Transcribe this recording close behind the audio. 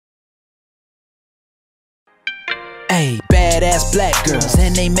Hey, badass black girls,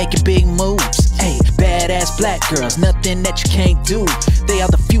 and they making big moves. Hey, badass black girls, nothing that you can't do. They are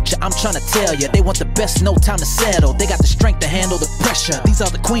the future, I'm trying to tell ya. They want the best, no time to settle. They got the strength to handle the pressure. These are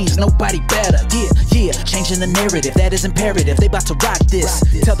the queens, nobody better. Yeah, changing the narrative, that is imperative. They about to rock this.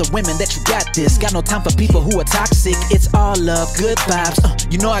 Tell the women that you got this. Got no time for people who are toxic. It's all love, good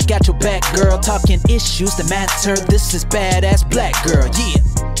vibes. You know I got your back, girl. Talking issues that matter. This is badass black girl, yeah.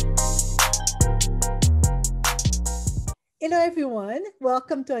 Hello everyone,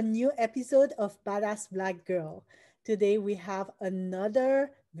 welcome to a new episode of Badass Black Girl. Today we have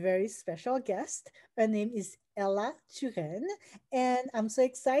another very special guest. Her name is Ella Turenne, and I'm so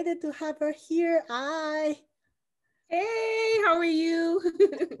excited to have her here. Hi! Hey, how are you?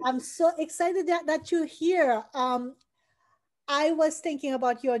 I'm so excited that you're here. I was thinking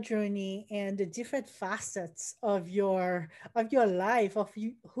about your journey and the different facets of your life, of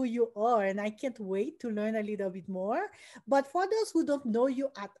you, who you are, and I can't wait to learn a little bit more. But for those who don't know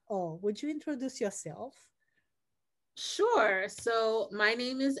you at all, would you introduce yourself? Sure. So my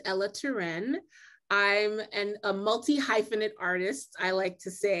name is Ella Turenne. I'm a multi-hyphenate artist, I like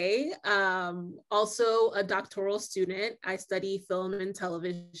to say. Also a doctoral student. I study film and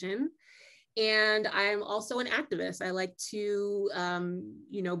television. And I'm also an activist. I like to,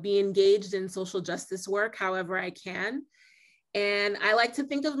 be engaged in social justice work however I can. And I like to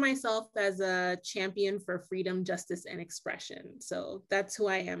think of myself as a champion for freedom, justice, and expression. So that's who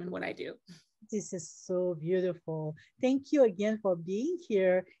I am and what I do. This is so beautiful. Thank you again for being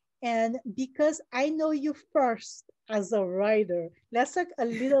here. And because I know you first as a writer, let's talk a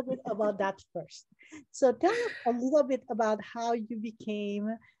little bit about that first. So tell us a little bit about how you became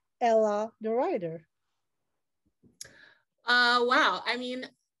Ella the writer. Wow. I mean,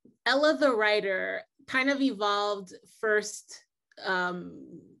 Ella the writer kind of evolved first,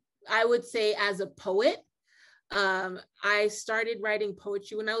 I would say, as a poet. I started writing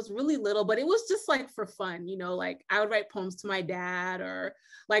poetry when I was really little, but it was just like for fun, like I would write poems to my dad or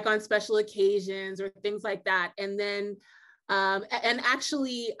like on special occasions or things like that. And then, and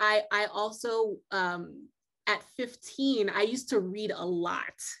actually I also, at 15, I used to read a lot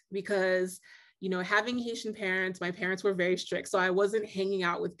because, having Haitian parents, my parents were very strict. So I wasn't hanging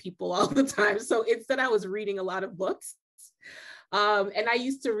out with people all the time. So instead I was reading a lot of books. And I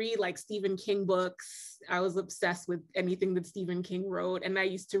used to read like Stephen King books. I was obsessed with anything that Stephen King wrote. And I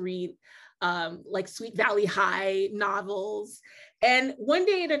used to read like Sweet Valley High novels. And one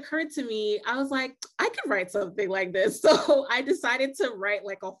day it occurred to me, I was like, I could write something like this. So I decided to write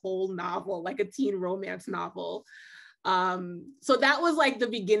like a whole novel, like a teen romance novel. So that was like the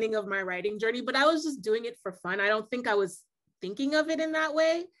beginning of my writing journey, but I was just doing it for fun. I don't think I was thinking of it in that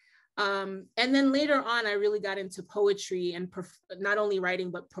way. And then later on, I really got into poetry and not only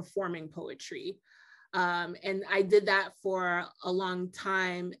writing, but performing poetry. And I did that for a long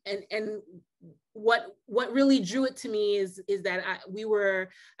time. And what really drew it to me is that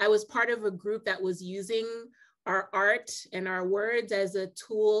I was part of a group that was using our art and our words as a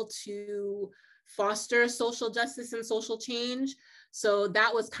tool to foster social justice and social change. So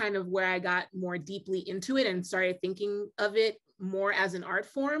that was kind of where I got more deeply into it and started thinking of it more as an art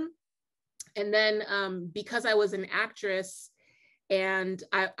form. And then because I was an actress and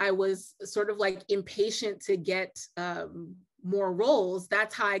I was sort of like impatient to get more roles,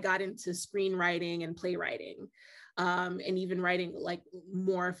 that's how I got into screenwriting and playwriting, and even writing like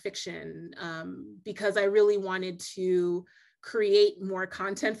more fiction, because I really wanted to create more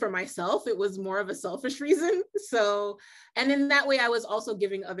content for myself. It was more of a selfish reason. So, and in that way, I was also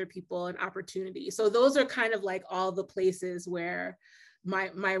giving other people an opportunity. So those are kind of like all the places where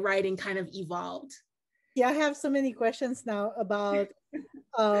my writing kind of evolved. Yeah, I have so many questions now about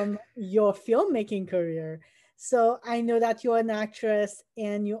your filmmaking career. So I know that you're an actress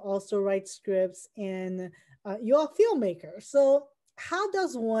and you also write scripts and you're a filmmaker. So how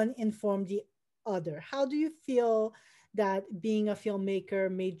does one inform the other? How do you feel that being a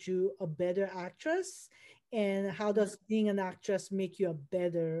filmmaker made you a better actress? And how does being an actress make you a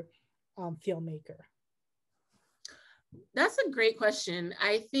better filmmaker? That's a great question.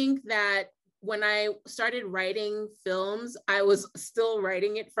 I think that when I started writing films, I was still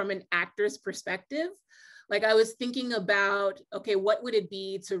writing it from an actor's perspective. Like I was thinking about, okay, what would it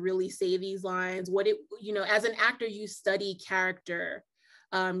be to really say these lines? As an actor, you study character,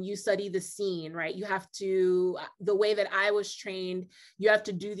 you study the scene, right? You have to, the way that I was trained, you have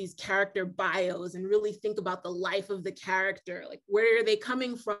to do these character bios and really think about the life of the character. Like, where are they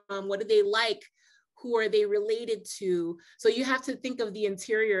coming from? What do they like? Who are they related to? So you have to think of the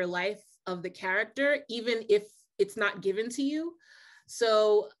interior life of the character, even if it's not given to you.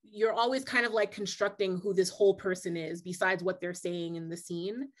 So you're always kind of like constructing who this whole person is besides what they're saying in the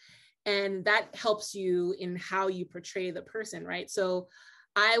scene. And that helps you in how you portray the person, right? So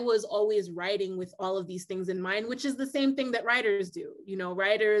I was always writing with all of these things in mind, which is the same thing that writers do. You know,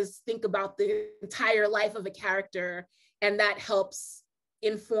 writers think about the entire life of a character, and that helps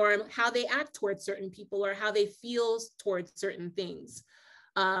inform how they act towards certain people or how they feel towards certain things.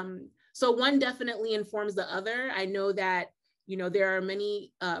 So one definitely informs the other. I know that, you know, there are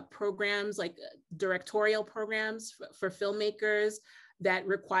many programs like directorial programs for filmmakers that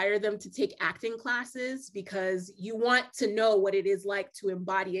require them to take acting classes, because you want to know what it is like to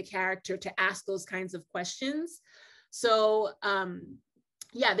embody a character, to ask those kinds of questions. So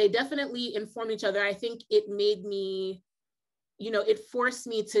yeah, they definitely inform each other. I think it made me, you know, it forced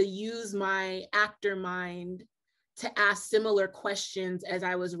me to use my actor mind to ask similar questions as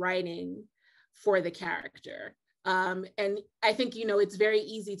I was writing for the character. And I think, you know, it's very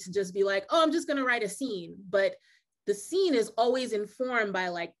easy to just be like, oh, I'm just gonna write a scene, but the scene is always informed by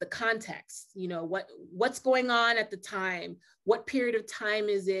like the context, you know, what's going on at the time, what period of time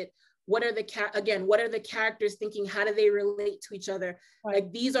is it, what are the characters thinking, how do they relate to each other? Right.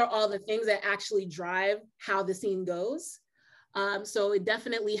 Like these are all the things that actually drive how the scene goes. So it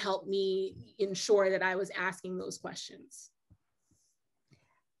definitely helped me ensure that I was asking those questions.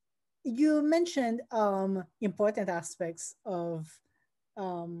 You mentioned important aspects of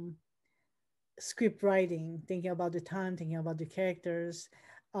script writing, thinking about the time, thinking about the characters.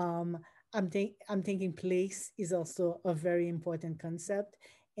 I'm thinking place is also a very important concept.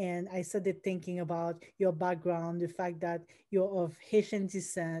 And I started thinking about your background, the fact that you're of Haitian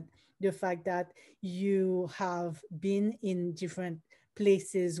descent, the fact that you have been in different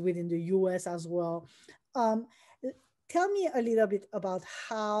places within the US as well. Tell me a little bit about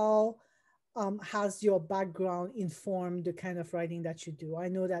how has your background informed the kind of writing that you do? I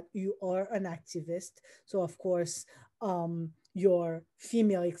know that you are an activist, so of course, your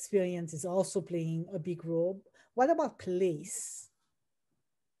female experience is also playing a big role. What about place?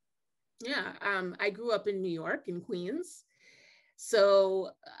 Yeah, I grew up in New York, in Queens.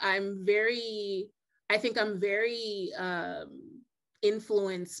 So I think I'm very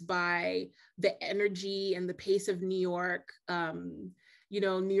influenced by the energy and the pace of New York. You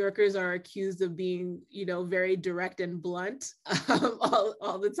know, New Yorkers are accused of being, you know, very direct and blunt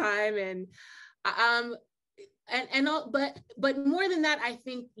all the time. But more than that, I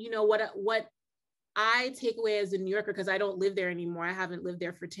think, you know, what I take away as a New Yorker, because I don't live there anymore, I haven't lived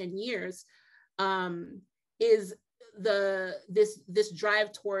there for 10 years, is this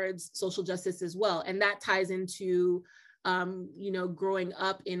drive towards social justice as well. And that ties into, you know, growing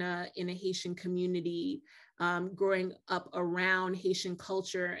up in a Haitian community, growing up around Haitian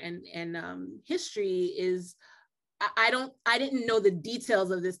culture and history. Is I didn't know the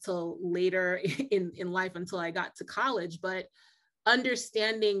details of this till later in life, until I got to college, but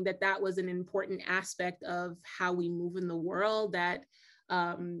understanding that was an important aspect of how we move in the world, that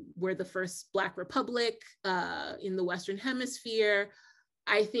we're the first Black republic in the Western Hemisphere.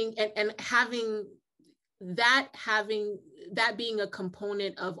 I think, and having that being a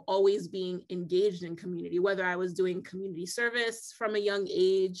component of always being engaged in community, whether I was doing community service from a young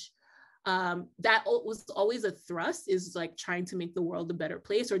age, that was always a thrust, is like trying to make the world a better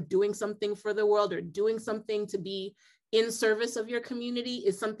place, or doing something for the world, or doing something to be in service of your community,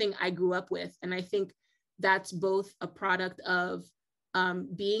 is something I grew up with. And I think that's both a product of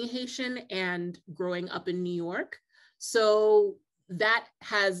being Haitian and growing up in New York. So that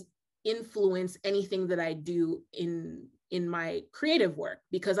has influenced anything that I do in my creative work,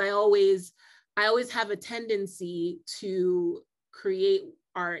 because I always have a tendency to create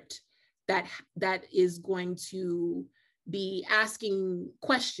art that is going to be asking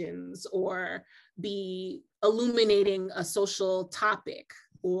questions, or be illuminating a social topic,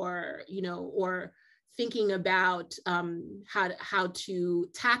 or, you know, or thinking about how to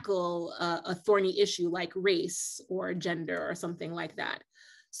tackle a thorny issue like race or gender or something like that.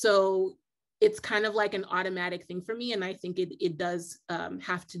 So it's kind of like an automatic thing for me. And I think it does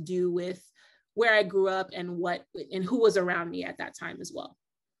have to do with where I grew up and who was around me at that time as well.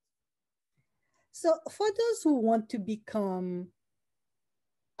 So for those who want to become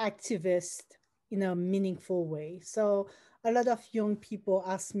activists in a meaningful way, so a lot of young people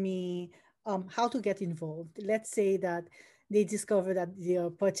ask me how to get involved. Let's say that they discover that they are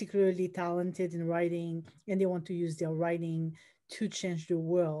particularly talented in writing and they want to use their writing to change the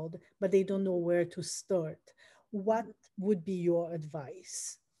world, but they don't know where to start. What would be your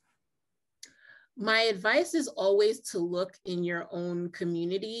advice? My advice is always to look in your own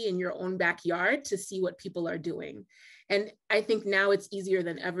community, in your own backyard, to see what people are doing. And I think now it's easier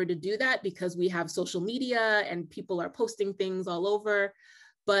than ever to do that because we have social media and people are posting things all over.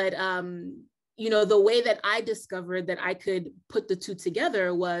 But, you know, the way that I discovered that I could put the two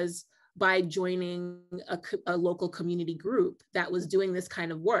together was by joining a local community group that was doing this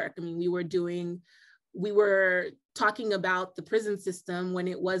kind of work. I mean, we were talking about the prison system when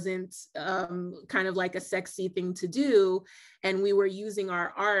it wasn't kind of like a sexy thing to do. And we were using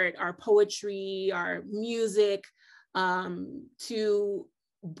our art, our poetry, our music to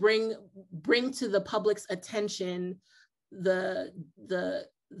bring to the public's attention the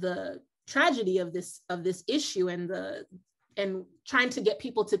tragedy of this issue and trying to get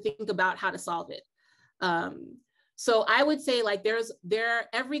people to think about how to solve it. So I would say like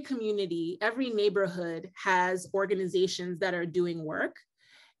every community, every neighborhood has organizations that are doing work.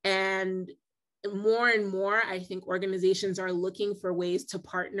 And more, I think organizations are looking for ways to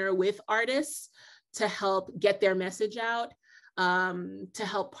partner with artists to help get their message out, to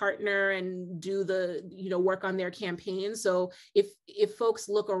help partner and do the, you know, work on their campaigns. So if folks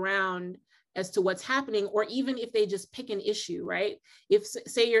look around as to what's happening, or even if they just pick an issue, right? If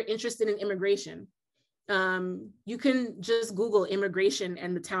say you're interested in immigration, you can just Google immigration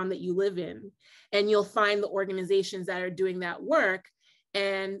and the town that you live in, and you'll find the organizations that are doing that work.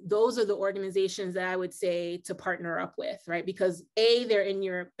 And those are the organizations that I would say to partner up with, right? Because A, they're in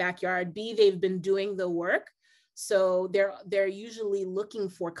your backyard, B, they've been doing the work. So they're usually looking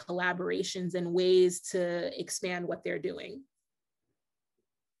for collaborations and ways to expand what they're doing.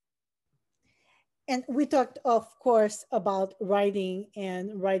 And we talked, of course, about writing,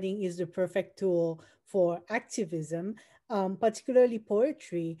 and writing is the perfect tool for activism, particularly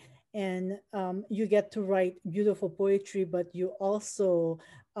poetry. And you get to write beautiful poetry, but you also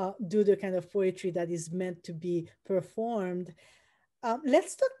do the kind of poetry that is meant to be performed.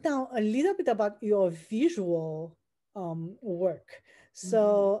 Let's talk now a little bit about your visual work.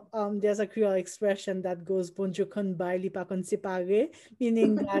 So there's a Creole expression that goes "Bonjour kon bay li pa kon separe,"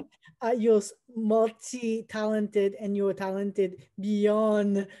 meaning that you're multi-talented and you're talented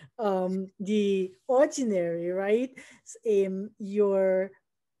beyond the ordinary, right? You're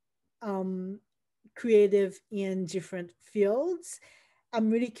creative in different fields.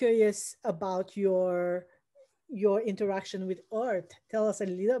 I'm really curious about your interaction with art. Tell us a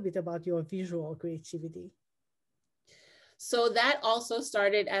little bit about your visual creativity. So that also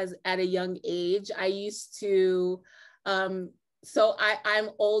started at a young age. I used to, so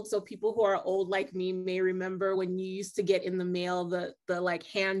I'm old, so people who are old like me may remember when you used to get in the mail the like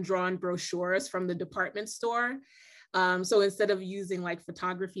hand-drawn brochures from the department store. So instead of using like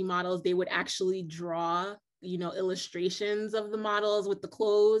photography models, they would actually draw, you know, illustrations of the models with the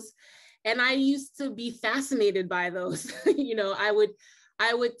clothes. And I used to be fascinated by those. You know, I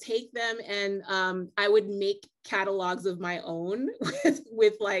would take them and I would make catalogs of my own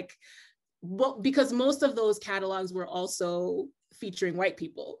with like, well, because most of those catalogs were also featuring white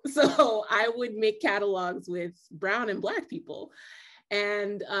people. So I would make catalogs with brown and Black people.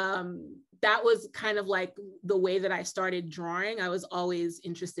 And that was kind of like the way that I started drawing. I was always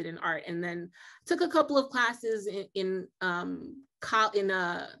interested in art, and then took a couple of classes in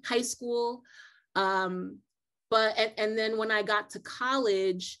high school. But then when I got to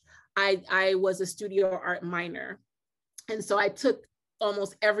college, I was a studio art minor. And so I took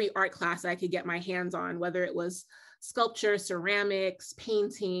almost every art class I could get my hands on, whether it was sculpture, ceramics,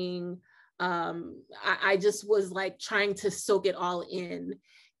 painting. I just was like trying to soak it all in.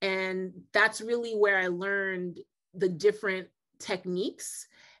 And that's really where I learned the different techniques.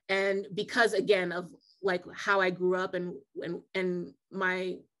 And because again, of like how I grew up and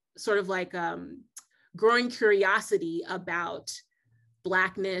my sort of like growing curiosity about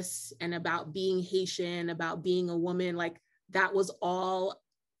Blackness and about being Haitian, about being a woman, like that was all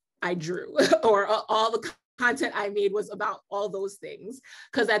I drew, or all the content I made was about all those things.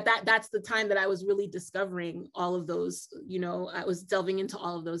 Because that's the time that I was really discovering all of those, you know, I was delving into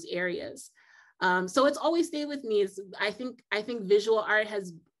all of those areas. So it's always stayed with me. I think visual art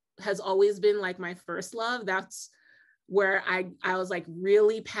has always been like my first love. That's where I was like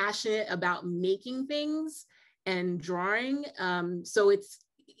really passionate about making things and drawing. So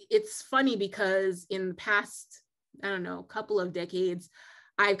it's funny because in the past, I don't know, couple of decades,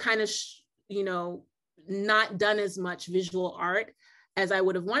 I've kind of, you know, not done as much visual art as I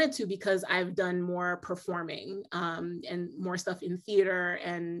would have wanted to, because I've done more performing and more stuff in theater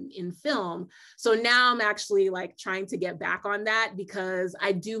and in film. So now I'm actually like trying to get back on that, because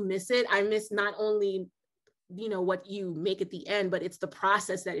I do miss it. I miss not only, you know, what you make at the end, but it's the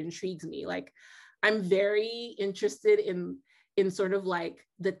process that intrigues me. Like I'm very interested in in sort of like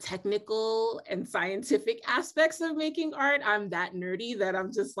the technical and scientific aspects of making art. I'm that nerdy that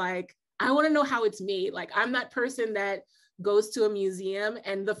I'm just like, I want to know how it's made. Like, I'm that person that goes to a museum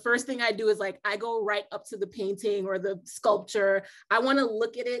and the first thing I do is like, I go right up to the painting or the sculpture. I want to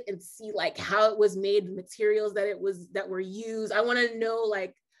look at it and see like how it was made, the materials that were used. I want to know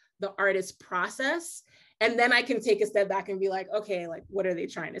like the artist's process. And then I can take a step back and be like, okay, like, what are they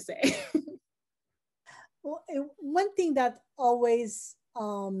trying to say? Well, one thing that always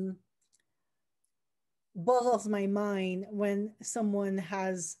boggles my mind when someone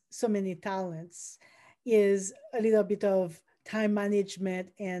has so many talents is a little bit of time management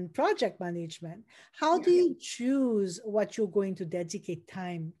and project management. How do you choose what you're going to dedicate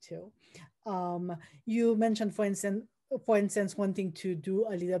time to? You mentioned, for instance, wanting to do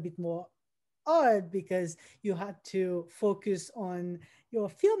a little bit more art because you had to focus on your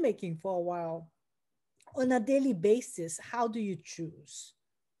filmmaking for a while. On a daily basis, how do you choose?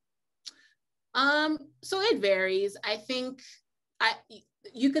 So it varies. I think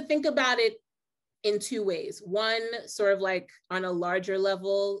you could think about it in two ways. One, sort of like on a larger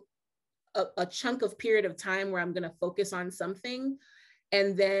level, a chunk of period of time where I'm going to focus on something.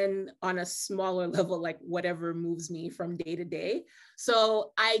 And then on a smaller level, like whatever moves me from day to day.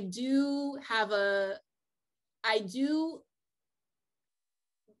 So I do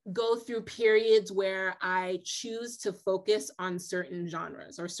go through periods where I choose to focus on certain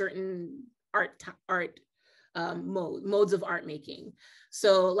genres or certain modes of art making.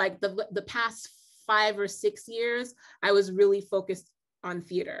 So like the past 5 or 6 years, I was really focused on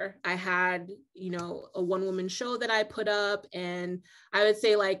theater. I had, a one-woman show that I put up, and I would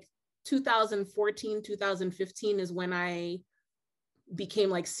say like 2014, 2015 is when I became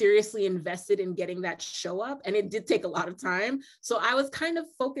like seriously invested in getting that show up. And it did take a lot of time. So I was kind of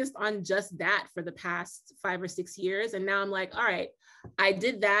focused on just that for the past 5 or 6 years. And now I'm like, all right, I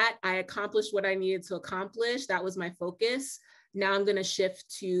did that. I accomplished what I needed to accomplish. That was my focus. Now I'm going to shift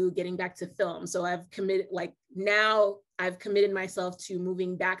to getting back to film. So I've committed myself to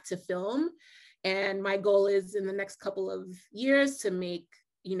moving back to film. And my goal is in the next couple of years to make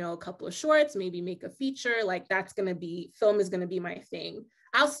a couple of shorts, maybe make a feature. Like film is going to be my thing.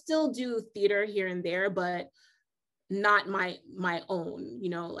 I'll still do theater here and there, but not my own,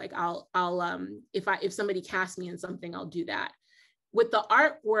 like I'll if somebody casts me in something, I'll do that. With the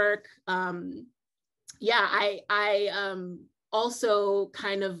artwork, I also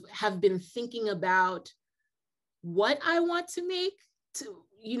kind of have been thinking about what I want to make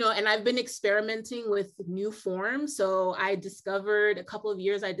and I've been experimenting with new forms. So a couple of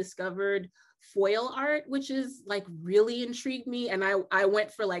years, I discovered foil art, which is like really intrigued me. And I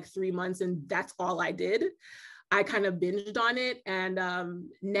went for like 3 months and that's all I did. I kind of binged on it. And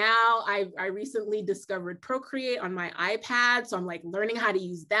now I recently discovered Procreate on my iPad. So I'm like learning how to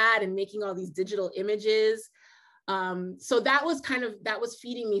use that and making all these digital images. So that was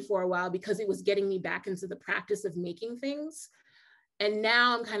feeding me for a while because it was getting me back into the practice of making things. And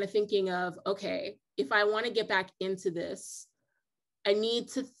now I'm kind of thinking of, okay, if I want to get back into this, I need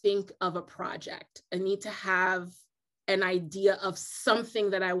to think of a project. I need to have an idea of something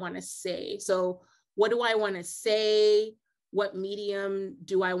that I want to say. So what do I want to say? What medium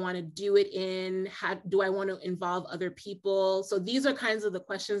do I want to do it in? How do I want to involve other people? So these are kinds of the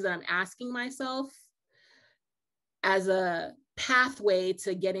questions that I'm asking myself as a pathway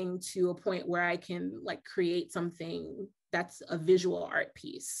to getting to a point where I can like create something that's a visual art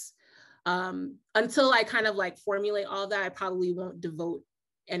piece. Until I kind of like formulate all that, I probably won't devote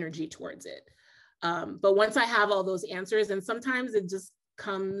energy towards it. But once I have all those answers, and sometimes it just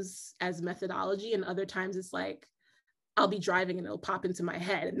comes as methodology, and other times it's like, I'll be driving and it'll pop into my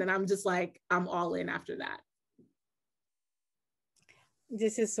head. And then I'm just like, I'm all in after that.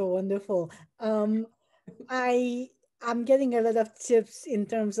 This is so wonderful. I'm getting a lot of tips in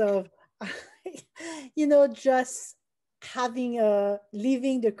terms of, just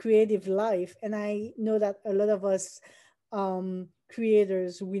living the creative life. And I know that a lot of us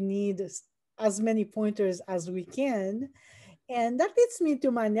creators, we need as many pointers as we can. And that leads me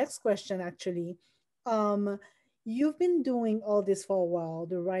to my next question, actually. You've been doing all this for a while,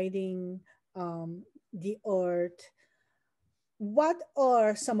 the writing, the art. What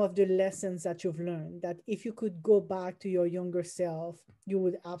are some of the lessons that you've learned that if you could go back to your younger self, you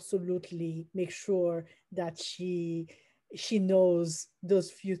would absolutely make sure that she knows those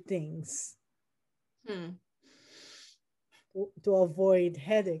few things to avoid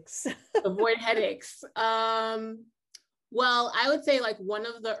headaches? Avoid headaches. Well, I would say like one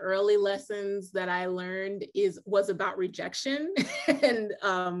of the early lessons that I learned was about rejection. And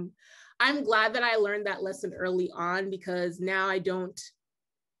I'm glad that I learned that lesson early on, because now I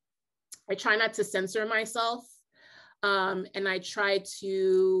try not to censor myself. And I try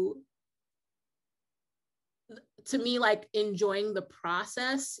to me, like, enjoying the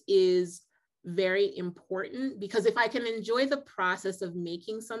process is very important, because if I can enjoy the process of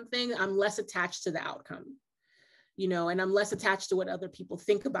making something, I'm less attached to the outcome, and I'm less attached to what other people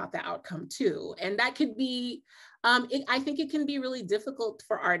think about the outcome too. And that could be, I think it can be really difficult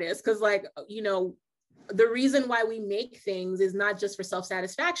for artists, because, like, the reason why we make things is not just for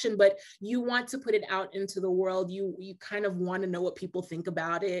self-satisfaction, but you want to put it out into the world. You kind of want to know what people think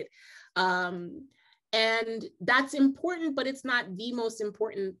about it. And that's important, but it's not the most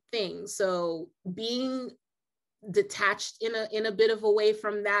important thing. So being detached in a bit of a way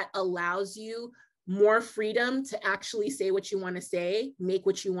from that allows you more freedom to actually say what you want to say, make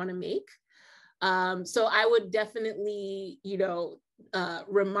what you want to make. So I would definitely,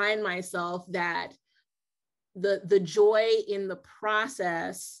 remind myself that the joy in the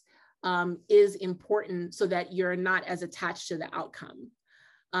process is important, so that you're not as attached to the outcome.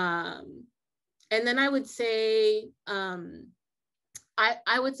 And then I would say,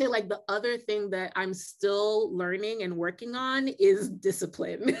 I would say, like, the other thing that I'm still learning and working on is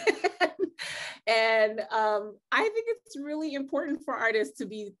discipline. And I think it's really important for artists to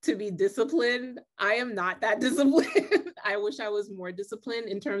be disciplined. I am not that disciplined. I wish I was more disciplined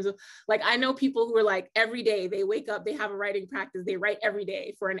in terms of, like, I know people who are like, every day they wake up, they have a writing practice, they write every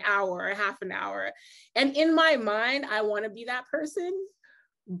day for an hour or half an hour. And in my mind, I want to be that person,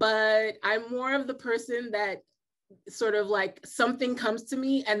 but I'm more of the person that sort of, like, something comes to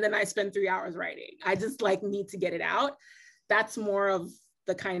me and then I spend 3 hours writing. I just, like, need to get it out. That's more of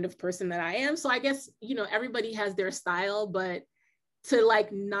the kind of person that I am. So I guess, everybody has their style, but to,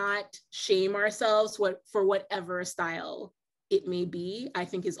 like, not shame ourselves for whatever style it may be, I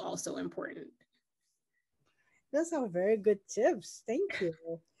think is also important. Those are very good tips. Thank you.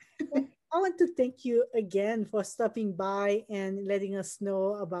 Well, I want to thank you again for stopping by and letting us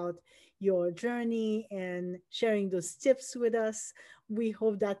know about your journey and sharing those tips with us. We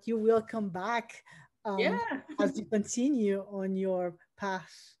hope that you will come back Yeah. as you continue on your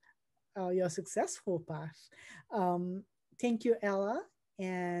path, your successful path. Thank you, Ella,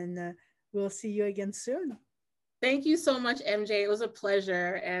 and we'll see you again soon. Thank you so much, MJ. It was a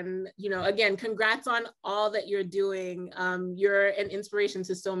pleasure. And, again, congrats on all that you're doing. You're an inspiration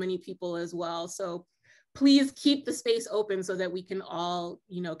to so many people as well. So please keep the space open so that we can all,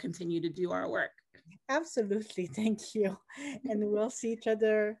 continue to do our work. Absolutely. Thank you. And we'll see each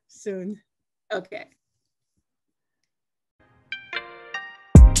other soon. Okay.